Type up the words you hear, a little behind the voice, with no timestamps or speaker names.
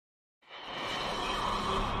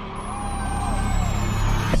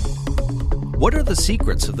What are the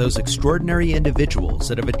secrets of those extraordinary individuals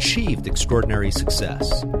that have achieved extraordinary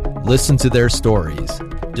success? Listen to their stories,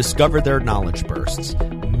 discover their knowledge bursts,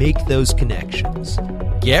 make those connections.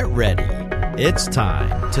 Get ready. It's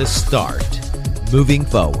time to start moving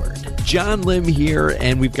forward. John Lim here,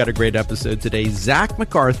 and we've got a great episode today. Zach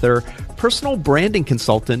MacArthur, personal branding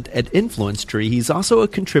consultant at InfluenceTree. He's also a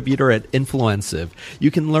contributor at Influencive.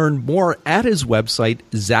 You can learn more at his website,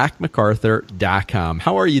 zachmacarthur.com.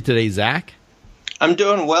 How are you today, Zach? I'm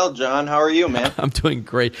doing well, John. How are you, man? I'm doing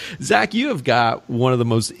great. Zach, you have got one of the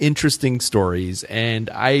most interesting stories, and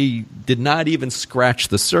I did not even scratch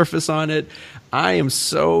the surface on it. I am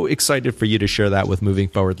so excited for you to share that with Moving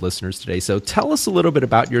Forward listeners today. So tell us a little bit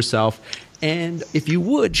about yourself, and if you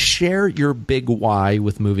would, share your big why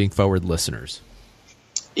with Moving Forward listeners.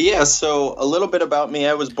 Yeah, so a little bit about me.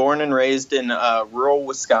 I was born and raised in rural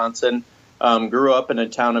Wisconsin. Grew up in a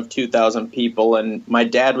town of 2,000 people, and my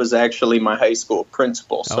dad was actually my high school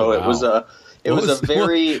principal. So It was a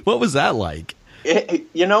very. What was that like?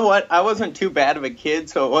 You know what? I wasn't too bad of a kid,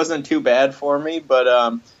 so it wasn't too bad for me. But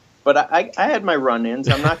I had my run-ins.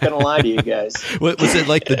 I'm not going to lie to you guys. Was it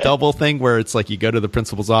like the double thing where it's like you go to the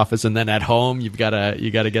principal's office and then at home you got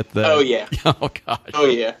to get the? Oh yeah. Oh gosh. Oh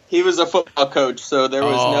yeah. He was a football coach, so there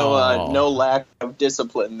was no lack of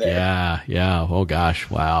discipline there. Yeah. Oh gosh.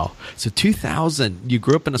 Wow. So 2000. You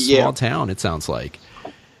grew up in a small town. It sounds like.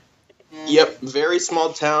 Yep. Very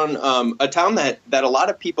small town. A town that a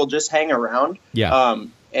lot of people just hang around. Yeah.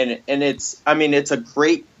 And it's a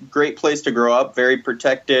great place to grow up, very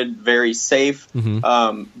protected, very safe.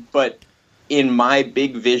 Mm-hmm. But in my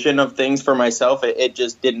big vision of things for myself, it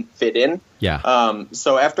just didn't fit in. Yeah.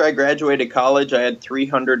 So after I graduated college, I had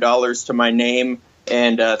 $300 to my name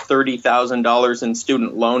and $30,000 in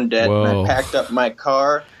student loan debt. Whoa. And I packed up my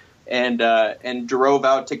car and drove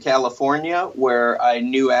out to California, where I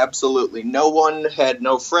knew absolutely no one, had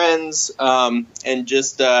no friends, and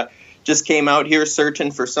just came out here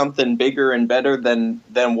searching for something bigger and better than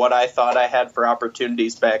what I thought I had for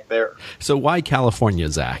opportunities back there. So why California,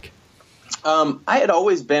 Zach? I had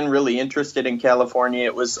always been really interested in California.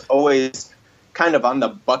 It was always kind of on the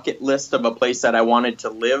bucket list of a place that I wanted to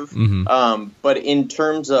live. Mm-hmm. But in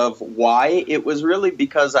terms of why, it was really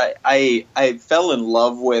because I fell in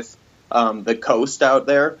love with the coast out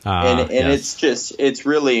there, and yes. it's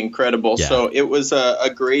really incredible. Yeah. So it was a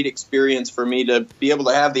great experience for me to be able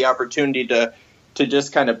to have the opportunity to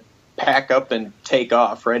just kind of pack up and take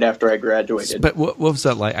off right after I graduated. But what was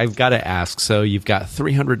that like? I've got to ask. So you've got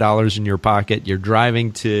 $300 in your pocket. You're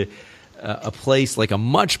driving to a place, like a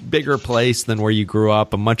much bigger place than where you grew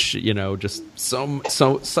up, a much, just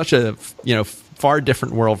such a, far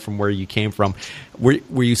different world from where you came from.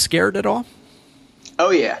 Were you scared at all? Oh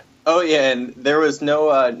yeah, and there was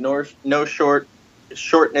no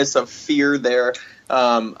shortness of fear there.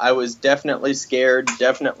 I was definitely scared,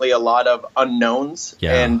 definitely a lot of unknowns,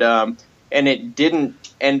 and it didn't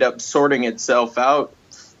end up sorting itself out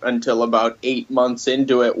until about 8 months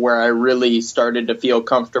into it, where I really started to feel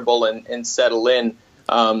comfortable and settle in.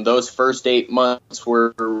 Those first 8 months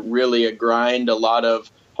were really a grind, a lot of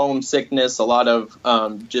homesickness, a lot of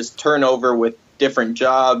just turnover with different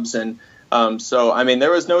jobs, and so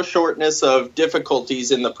there was no shortness of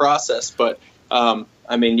difficulties in the process, but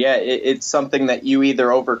it's something that you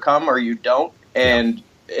either overcome or you don't, and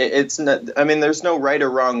it's not, there's no right or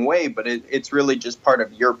wrong way, but it's really just part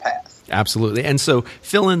of your path. Absolutely. And so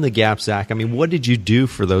fill in the gap, Zach. What did you do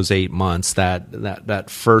for those 8 months, that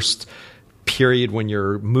first period when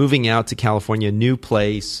you're moving out to California, new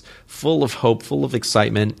place, full of hope, full of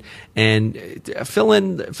excitement, and fill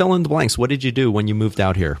in the blanks. What did you do when you moved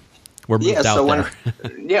out here? When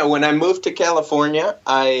I moved to California,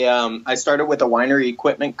 I started with a winery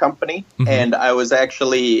equipment company, mm-hmm. and I was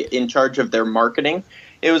actually in charge of their marketing.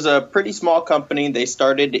 It was a pretty small company. They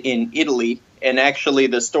started in Italy, and actually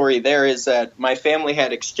the story there is that my family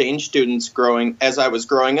had exchange students as I was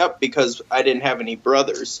growing up, because I didn't have any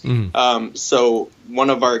brothers. Mm-hmm. So one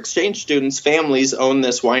of our exchange students' families owned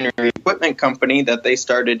this winery equipment company that they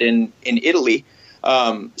started in Italy.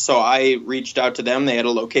 So I reached out to them. They had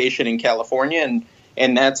a location in California,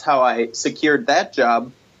 and that's how I secured that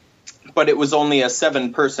job. But it was only a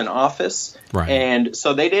 7-person office. Right. And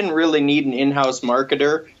so they didn't really need an in-house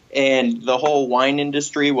marketer, and the whole wine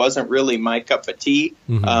industry wasn't really my cup of tea.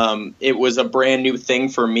 Mm-hmm. It was a brand new thing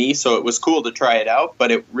for me, so it was cool to try it out,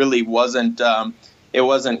 but it really wasn't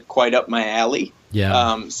quite up my alley.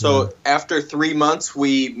 Yeah. After 3 months,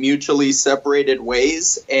 we mutually separated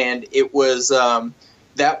ways, and it was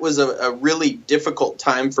that was a really difficult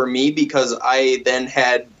time for me, because I then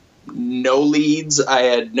had no leads. I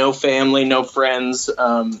had no family, no friends,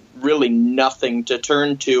 really nothing to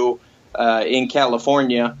turn to in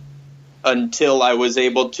California until I was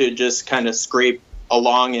able to just kind of scrape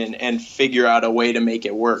along and figure out a way to make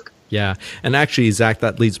it work. Yeah. And actually, Zach,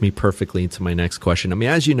 that leads me perfectly into my next question. I mean,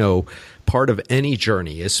 as you know, part of any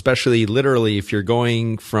journey, especially literally if you're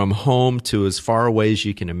going from home to as far away as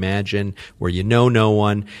you can imagine, where you know no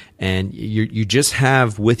one, and you just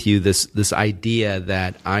have with you this idea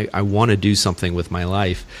that I want to do something with my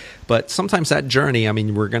life. But sometimes that journey, I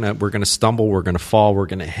mean, we're gonna stumble, we're gonna fall, we're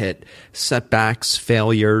gonna hit setbacks,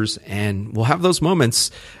 failures, and we'll have those moments,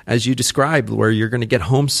 as you described, where you're gonna get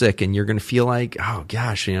homesick and you're gonna feel like, oh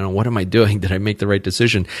gosh, what am I doing? Did I make the right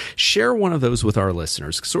decision? Share one of those with our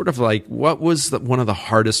listeners. Sort of like, what was one of the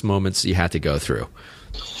hardest moments you had to go through?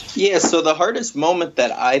 Yeah, so the hardest moment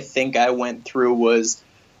that I think I went through was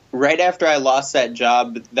right after I lost that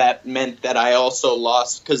job. That meant that I also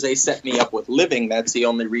lost, because they set me up with living. That's the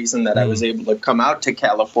only reason that I was able to come out to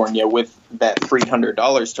California with that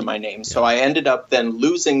 $300 to my name. So I ended up then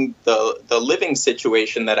losing the living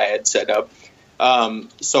situation that I had set up.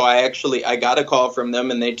 So I got a call from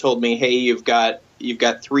them, and they told me, hey, you've got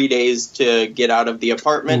 3 days to get out of the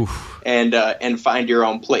apartment. Oof. And find your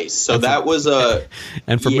own place. So that was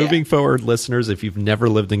and for moving forward, listeners, if you've never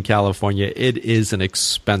lived in California, it is an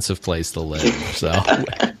expensive place to live. So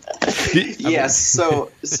yes. So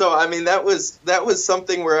I mean, that was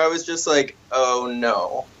something where I was just like, oh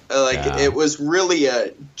no, It was really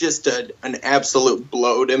an absolute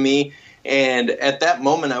blow to me. And at that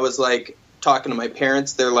moment, I was like, talking to my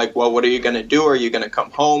parents. They're like, well, what are you going to do? Are you going to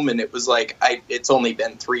come home? And it was like, it's only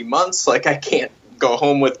been 3 months. Like, I can't go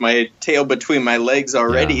home with my tail between my legs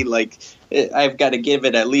already. Yeah. Like, I've got to give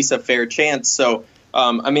it at least a fair chance. So,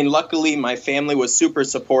 I mean, luckily my family was super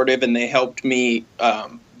supportive, and they helped me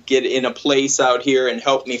get in a place out here and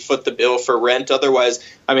help me foot the bill for rent. Otherwise,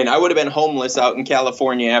 I mean, I would have been homeless out in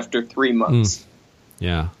California after 3 months.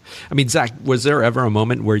 Yeah. I mean, Zach, was there ever a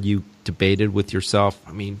moment where you debated with yourself,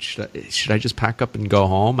 I mean, should I just pack up and go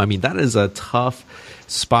home? I mean, that is a tough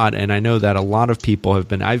spot. And I know that a lot of people I've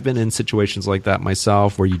been in situations like that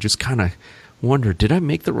myself, where you just kind of wonder, did I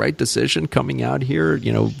make the right decision coming out here,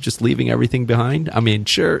 just leaving everything behind? I mean,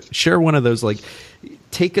 share one of those, like,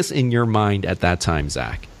 take us in your mind at that time,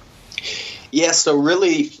 Zach. Yeah. So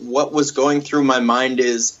really what was going through my mind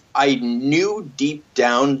is, I knew deep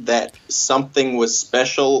down that something was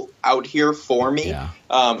special out here for me,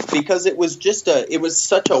 because it was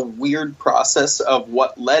such a weird process of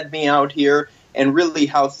what led me out here, and really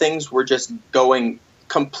how things were just going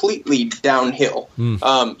completely downhill.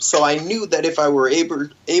 So I knew that if I were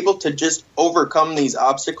able to just overcome these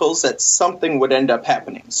obstacles, that something would end up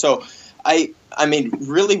happening. So I mean,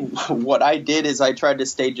 really what I did is I tried to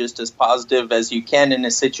stay just as positive as you can in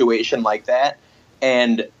a situation like that,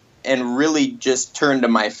 and really just turn to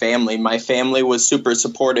my family. My family was super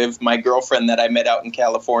supportive. My girlfriend that I met out in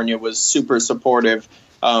California was super supportive.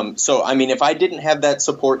 So, I mean, if I didn't have that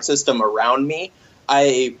support system around me,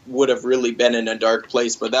 I would have really been in a dark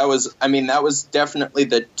place. But that was definitely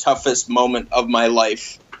the toughest moment of my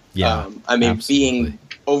life. Yeah, I mean, absolutely. Being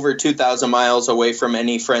over 2,000 miles away from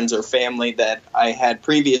any friends or family that I had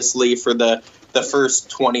previously for the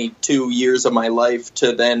first 22 years of my life,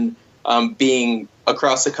 to then being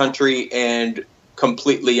across the country and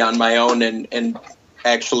completely on my own and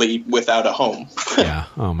actually without a home. Yeah.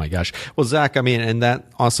 Oh my gosh. Well, Zach, I mean, and that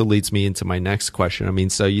also leads me into my next question. I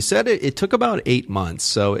mean, so you said it took about 8 months.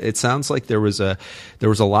 So it sounds like there was a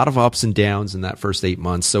lot of ups and downs in that first 8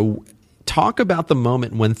 months. So talk about the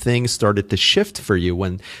moment when things started to shift for you,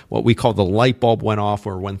 when what we call the light bulb went off,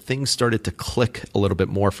 or when things started to click a little bit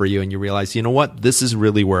more for you and you realized, you know what, this is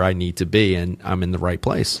really where I need to be and I'm in the right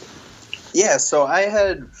place. Yeah, so I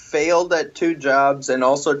had failed at 2 jobs and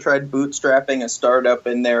also tried bootstrapping a startup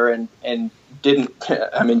in there and didn't,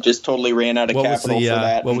 I mean, just totally ran out of capital for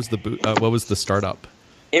that. What was the startup?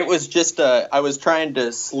 It was just I was trying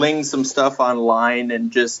to sling some stuff online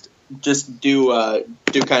and just do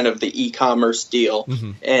kind of the e-commerce deal.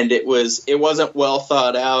 Mm-hmm. And it wasn't well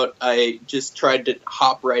thought out. I just tried to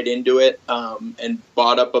hop right into it and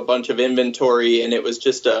bought up a bunch of inventory, and it was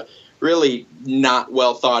just really not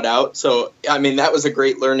well thought out. So, I mean, that was a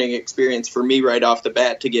great learning experience for me right off the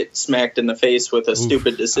bat, to get smacked in the face with a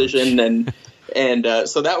stupid decision. And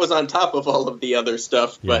so that was on top of all of the other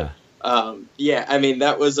stuff. But I mean,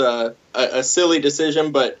 that was a silly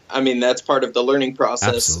decision, but I mean, that's part of the learning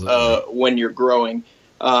process when you're growing.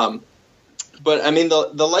 But I mean,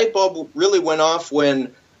 the light bulb really went off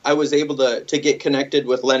when I was able to get connected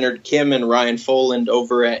with Leonard Kim and Ryan Foland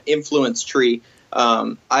over at Influence Tree.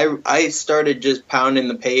 I started just pounding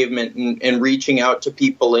the pavement and reaching out to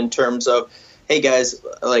people in terms of, hey guys,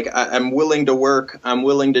 like I'm willing to work. I'm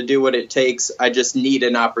willing to do what it takes. I just need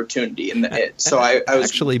an opportunity. So I was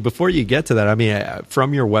actually, before you get to that, I mean,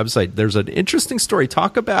 from your website, there's an interesting story.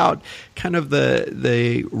 Talk about kind of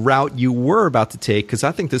the route you were about to take, because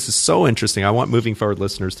I think this is so interesting. I want Moving Forward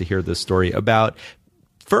listeners to hear this story about,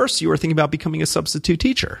 first, you were thinking about becoming a substitute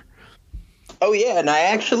teacher. Oh, yeah, and I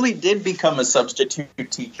actually did become a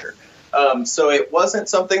substitute teacher. So it wasn't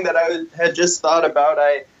something that I had just thought about.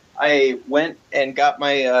 I went and got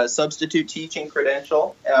my substitute teaching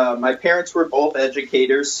credential. My parents were both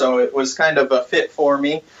educators, so it was kind of a fit for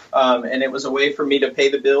me, and it was a way for me to pay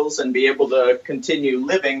the bills and be able to continue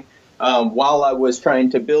living while I was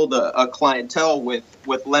trying to build a clientele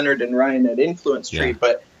with Leonard and Ryan at Influence Tree. Yeah.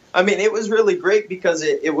 But I mean, it was really great because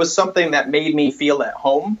it was something that made me feel at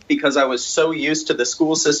home, because I was so used to the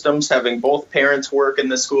school systems, having both parents work in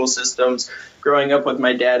the school systems, growing up with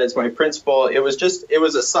my dad as my principal. It was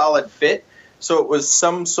a solid fit. So it was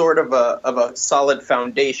some sort of a solid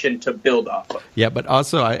foundation to build off of. Yeah, but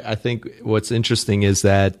also I think what's interesting is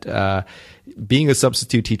that being a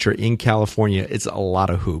substitute teacher in California, it's a lot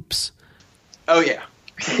of hoops. Oh, yeah.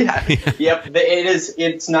 Yeah. Yep.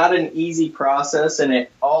 It's not an easy process, and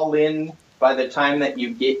it all in by the time that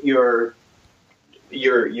you get your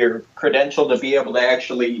credential to be able to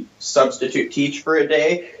actually substitute teach for a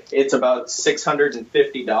day, it's about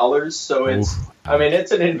 $650. So it's, I mean,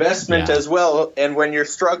 it's an investment as well. And when you're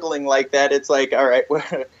struggling like that, it's like, all right,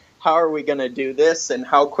 how are we going to do this, and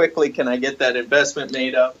how quickly can I get that investment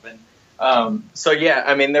made up? And so yeah,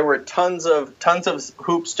 I mean, there were tons of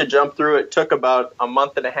hoops to jump through. It took about a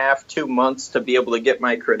month and a half, 2 months to be able to get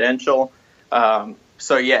my credential.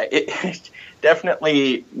 So yeah, it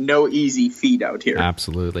definitely no easy feat out here.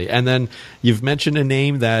 Absolutely. And then you've mentioned a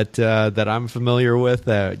name that I'm familiar with.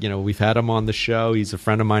 We've had him on the show. He's a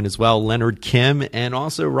friend of mine as well, Leonard Kim, and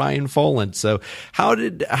also Ryan Foland. So how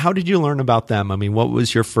did you learn about them? I mean, what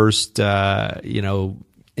was your first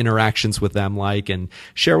interactions with them like, and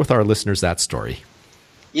share with our listeners that story?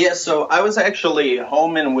 Yeah, so I was actually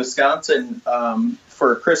home in Wisconsin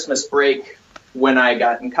for Christmas break when I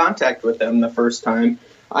got in contact with them the first time.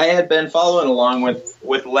 I had been following along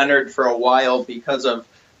with Leonard for a while because of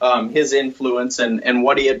his influence and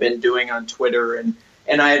what he had been doing on Twitter, and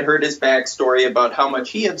I had heard his backstory about how much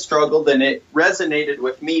he had struggled, and it resonated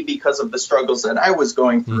with me because of the struggles that I was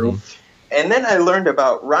going through. Mm-hmm. And then I learned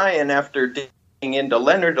about Ryan after digging into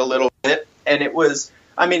Leonard a little bit, and it was,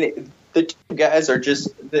 I mean, the two guys are just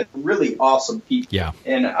really awesome people. Yeah.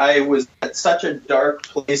 And I was at such a dark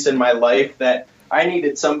place in my life that I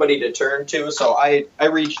needed somebody to turn to. So I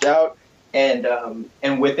reached out, and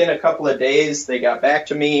within a couple of days, they got back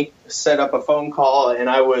to me, set up a phone call, and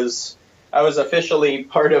I was officially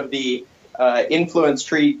part of the Influence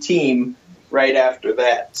Tree team right after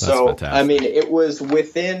that. That's fantastic. I mean, it was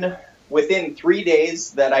within 3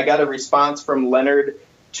 days that I got a response from Leonard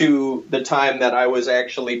to the time that I was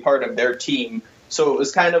actually part of their team. So it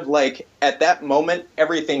was kind of like at that moment,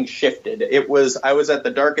 everything shifted. I was at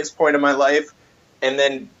the darkest point of my life, and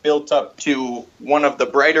then built up to one of the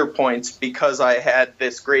brighter points because I had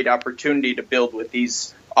this great opportunity to build with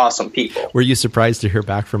these awesome people. Were you surprised to hear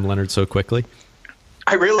back from Leonard so quickly?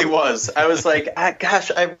 I really was. I was like,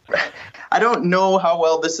 gosh, I don't know how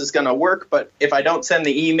well this is going to work, but if I don't send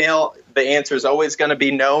the email, the answer is always going to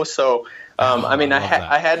be no. So,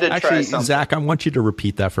 I had to try something. Zach, I want you to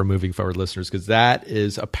repeat that for Moving Forward listeners, because that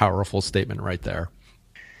is a powerful statement right there.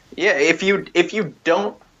 Yeah, if you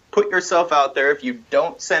don't put yourself out there, if you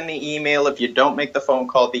don't send the email, if you don't make the phone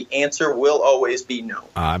call, the answer will always be no.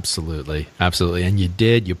 Absolutely. Absolutely. And you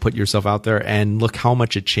did. You put yourself out there, and look how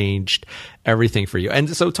much it changed everything for you. And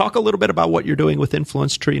so talk a little bit about what you're doing with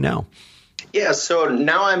Influence Tree now. Yeah, so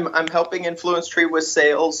now I'm helping Influence Tree with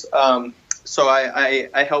sales. So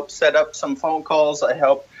I help set up some phone calls. I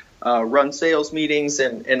help run sales meetings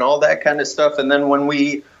and all that kind of stuff. And then when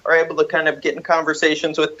we are able to kind of get in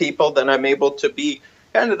conversations with people, then I'm able to be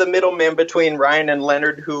kind of the middleman between Ryan and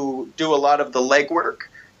Leonard, who do a lot of the legwork,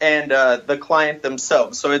 and the client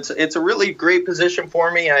themselves. So it's a really great position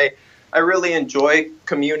for me. I really enjoy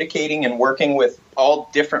communicating and working with all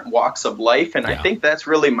different walks of life. And I think that's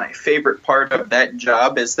really my favorite part of that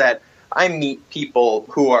job, is that I meet people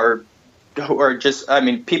who are just, I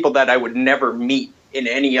mean, people that I would never meet in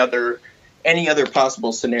any other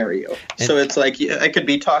possible scenario. So it's like I could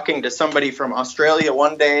be talking to somebody from Australia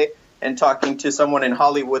one day and talking to someone in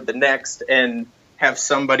Hollywood the next, and have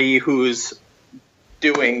somebody who's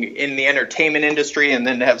doing in the entertainment industry, and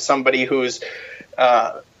then have somebody who's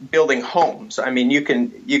building homes. I mean, you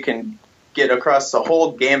can get across the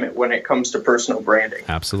whole gamut when it comes to personal branding.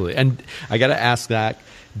 Absolutely. And I got to ask that,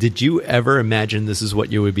 did you ever imagine this is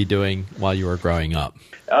what you would be doing while you were growing up?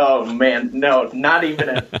 Oh man, no, not even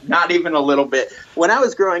a little bit. When I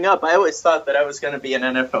was growing up, I always thought that I was going to be an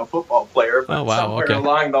NFL football player, but somewhere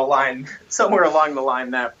along the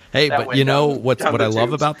line that. Hey, that but you know what I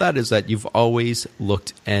love about that is that you've always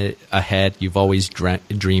looked ahead. You've always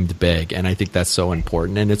dreamed big, and I think that's so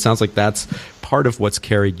important. And it sounds like that's part of what's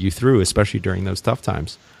carried you through, especially during those tough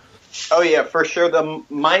times. Oh yeah, for sure. The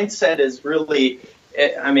mindset is really,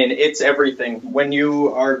 I mean, it's everything. When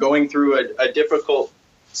you are going through a difficult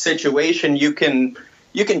situation, you can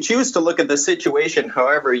choose to look at the situation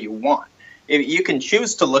however you want. You can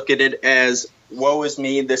choose to look at it as, woe is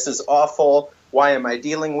me, this is awful, why am I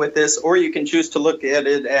dealing with this? Or you can choose to look at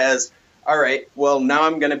it as, all right, well, now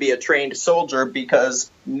I'm going to be a trained soldier because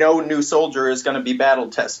no new soldier is going to be battle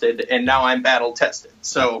tested, and now I'm battle tested.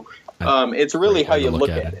 So it's really how you look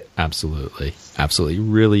at it. Absolutely. Absolutely.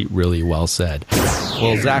 Really, really well said.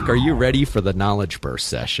 Well, Zach, are you ready for the Knowledge Burst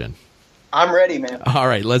session? I'm ready, man. All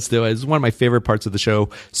right, let's do it. This is one of my favorite parts of the show.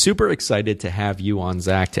 Super excited to have you on,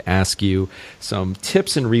 Zach, to ask you some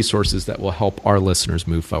tips and resources that will help our listeners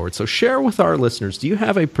move forward. So share with our listeners, do you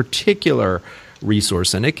have a particular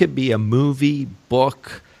resource? And it could be a movie,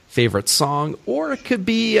 book, favorite song, or it could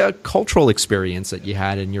be a cultural experience that you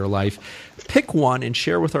had in your life. Pick one and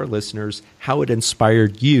share with our listeners how it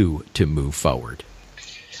inspired you to move forward.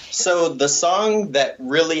 So the song that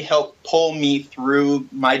really helped pull me through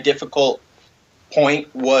my difficult point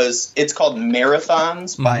it's called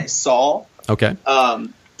Marathons by Saul. Okay.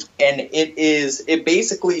 And it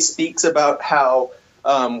basically speaks about how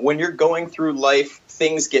when you're going through life,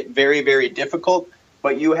 things get very, very difficult,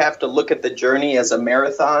 but you have to look at the journey as a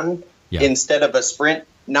marathon instead of a sprint,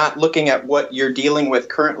 not looking at what you're dealing with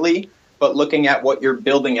currently, but looking at what you're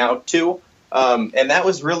building out to. And that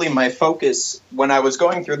was really my focus when I was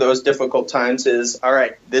going through those difficult times is, all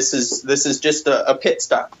right, this is just a pit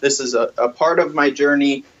stop. This is a part of my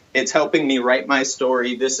journey. It's helping me write my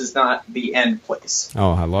story. This is not the end place.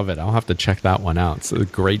 Oh, I love it. I'll have to check that one out. It's a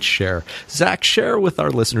great share. Zach, share with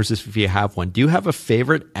our listeners if you have one. Do you have a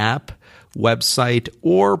favorite app, website,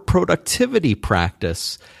 or productivity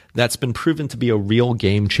practice that's been proven to be a real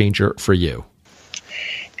game changer for you?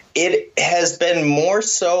 It has been more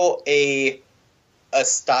so a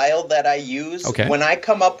style that I use. Okay. When I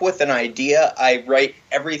come up with an idea, I write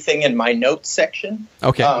everything in my notes section.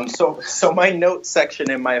 Okay. So my notes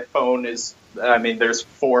section in my phone is, I mean, there's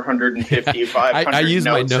 450, 500 I use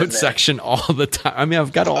my notes notes section all the time. I mean,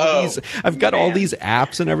 I've got all these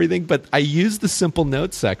apps and everything, but I use the simple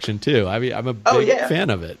notes section too. I mean, I'm a big fan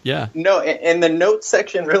of it. Yeah. No, and the notes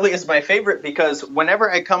section really is my favorite because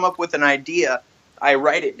whenever I come up with an idea, I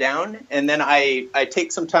write it down, and then I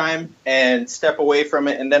take some time and step away from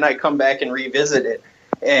it, and then I come back and revisit it.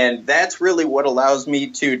 And that's really what allows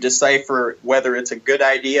me to decipher whether it's a good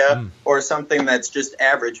idea or something that's just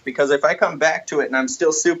average. Because if I come back to it and I'm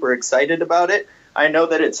still super excited about it, I know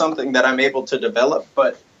that it's something that I'm able to develop.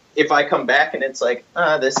 But if I come back and it's like,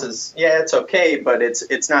 it's okay, but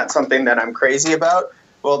it's not something that I'm crazy about,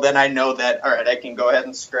 well, then I know that, all right, I can go ahead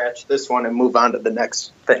and scratch this one and move on to the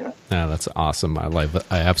next thing. Yeah, that's awesome. I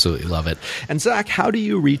absolutely love it. And Zach, how do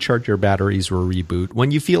you recharge your batteries or reboot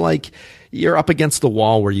when you feel like you're up against the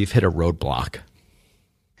wall where you've hit a roadblock?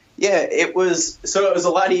 Yeah, it was a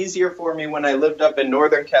lot easier for me when I lived up in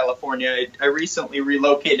Northern California. I recently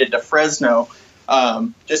relocated to Fresno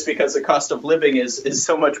just because the cost of living is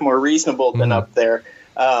so much more reasonable than up there.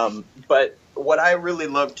 But what I really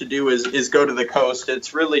love to do is go to the coast.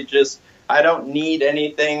 It's really just, I don't need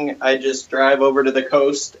anything. I just drive over to the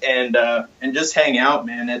coast and just hang out,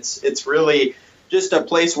 man. It's really just a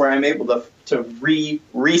place where I'm able to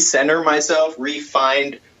recenter myself,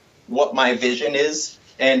 re-find what my vision is,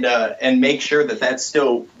 and make sure that that's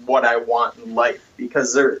still what I want in life.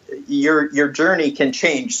 Because your journey can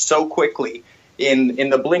change so quickly in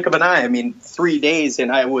the blink of an eye. I mean, 3 days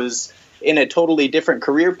and I was in a totally different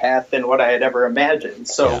career path than what I had ever imagined.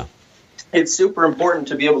 So it's super important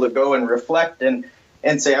to be able to go and reflect and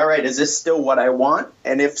say, all right, is this still what I want?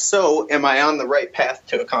 And if so, am I on the right path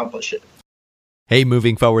to accomplish it? Hey,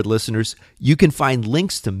 Moving Forward listeners, you can find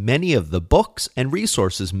links to many of the books and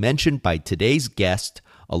resources mentioned by today's guest,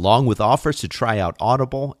 along with offers to try out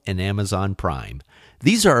Audible and Amazon Prime.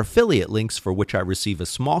 These are affiliate links for which I receive a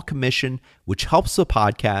small commission, which helps the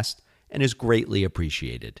podcast and is greatly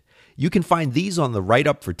appreciated. You can find these on the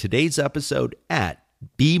write-up for today's episode at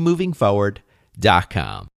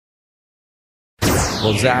bemovingforward.com.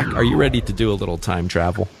 Well, Zach, are you ready to do a little time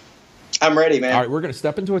travel? I'm ready, man. All right, we're going to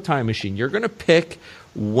step into a time machine. You're going to pick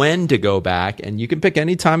when to go back. And you can pick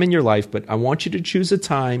any time in your life, but I want you to choose a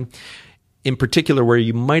time in particular where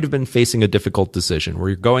you might have been facing a difficult decision, where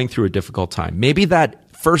you're going through a difficult time. Maybe that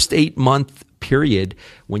first 8-month period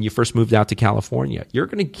when you first moved out to California. You're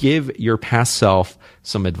going to give your past self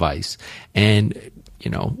some advice. And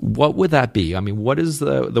what would that be? I mean, what is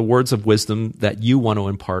the words of wisdom that you want to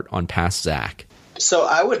impart on past Zach? So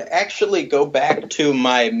I would actually go back to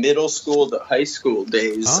my middle school to high school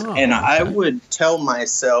days, and I would tell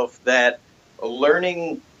myself that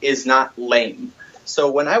learning is not lame.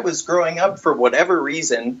 So when I was growing up, for whatever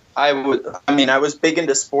reason, I was big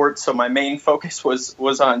into sports, so my main focus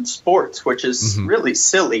was on sports, which is really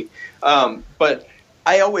silly. But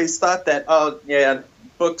I always thought that,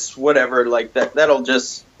 books, whatever, like that'll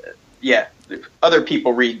just, other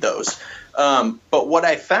people read those. But what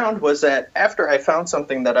I found was that after I found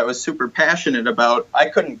something that I was super passionate about, I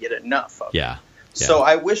couldn't get enough of. Yeah. So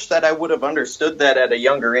I wish that I would have understood that at a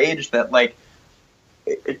younger age, that like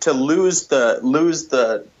to lose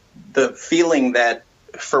the feeling that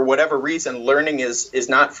for whatever reason learning is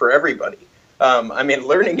not for everybody.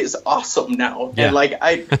 Learning is awesome now, and like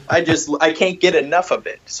I can't get enough of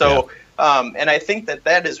it. So and I think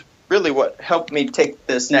that is really what helped me take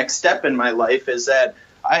this next step in my life, is that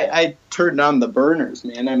I turned on the burners,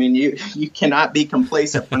 man. I mean, you cannot be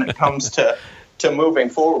complacent when it comes to moving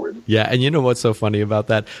forward. Yeah, and you know what's so funny about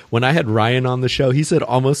that? When I had Ryan on the show, he said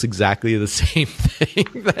almost exactly the same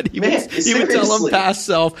thing, that he would tell him past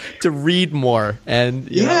self to read more. And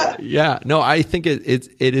I think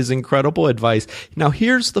it is incredible advice. Now,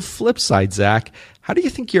 here's the flip side, Zach. How do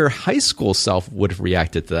you think your high school self would have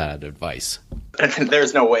reacted to that advice?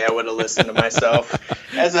 There's no way I would have listened to myself.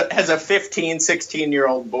 As a 15,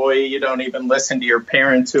 16-year-old boy, you don't even listen to your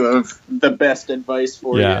parents who have the best advice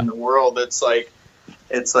for you in the world. It's like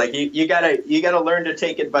you gotta learn to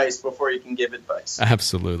take advice before you can give advice.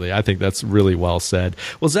 Absolutely. I think that's really well said.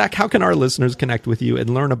 Well, Zach, how can our listeners connect with you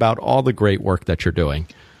and learn about all the great work that you're doing?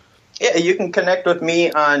 Yeah, you can connect with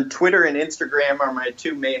me on Twitter and Instagram are my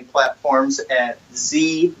two main platforms at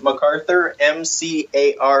Z MacArthur,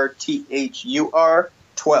 MCARTHUR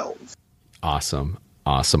 12. Awesome.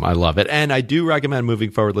 I love it. And I do recommend, moving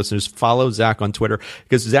forward, listeners, follow Zach on Twitter,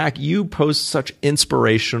 because Zach, you post such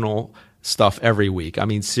inspirational stuff every week. I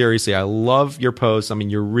mean, seriously, I love your posts. I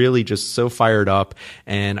mean, you're really just so fired up,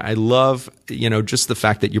 and I love, just the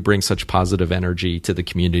fact that you bring such positive energy to the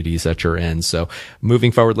communities that you're in. So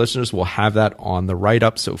moving forward, listeners, we'll have that on the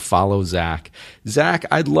write-up, so follow Zach. Zach,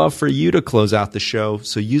 I'd love for you to close out the show.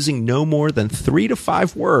 So using no more than 3 to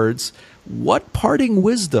 5 words, what parting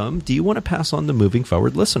wisdom do you want to pass on to moving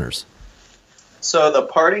forward listeners? So the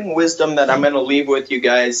parting wisdom that I'm going to leave with you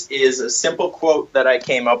guys is a simple quote that I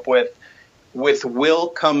came up with will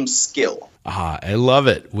comes skill. I love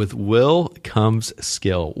it. With will comes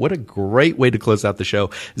skill. What a great way to close out the show.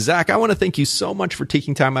 Zach, I want to thank you so much for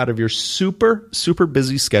taking time out of your super, super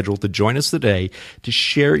busy schedule to join us today to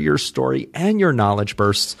share your story and your knowledge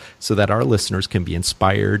bursts so that our listeners can be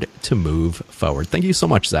inspired to move forward. Thank you so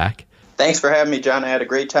much, Zach. Thanks for having me, John. I had a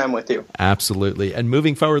great time with you. Absolutely. And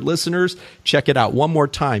moving forward, listeners, check it out one more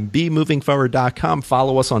time, bemovingforward.com.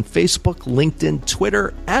 Follow us on Facebook, LinkedIn,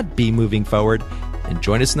 Twitter at bemovingforward. And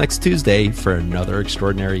join us next Tuesday for another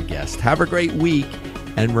extraordinary guest. Have a great week.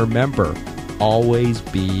 And remember, always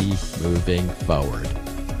be moving forward.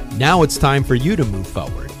 Now it's time for you to move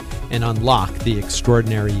forward and unlock the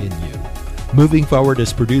extraordinary in you. Moving Forward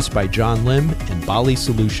is produced by John Lim and Bali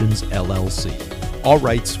Solutions, LLC. All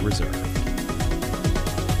rights reserved.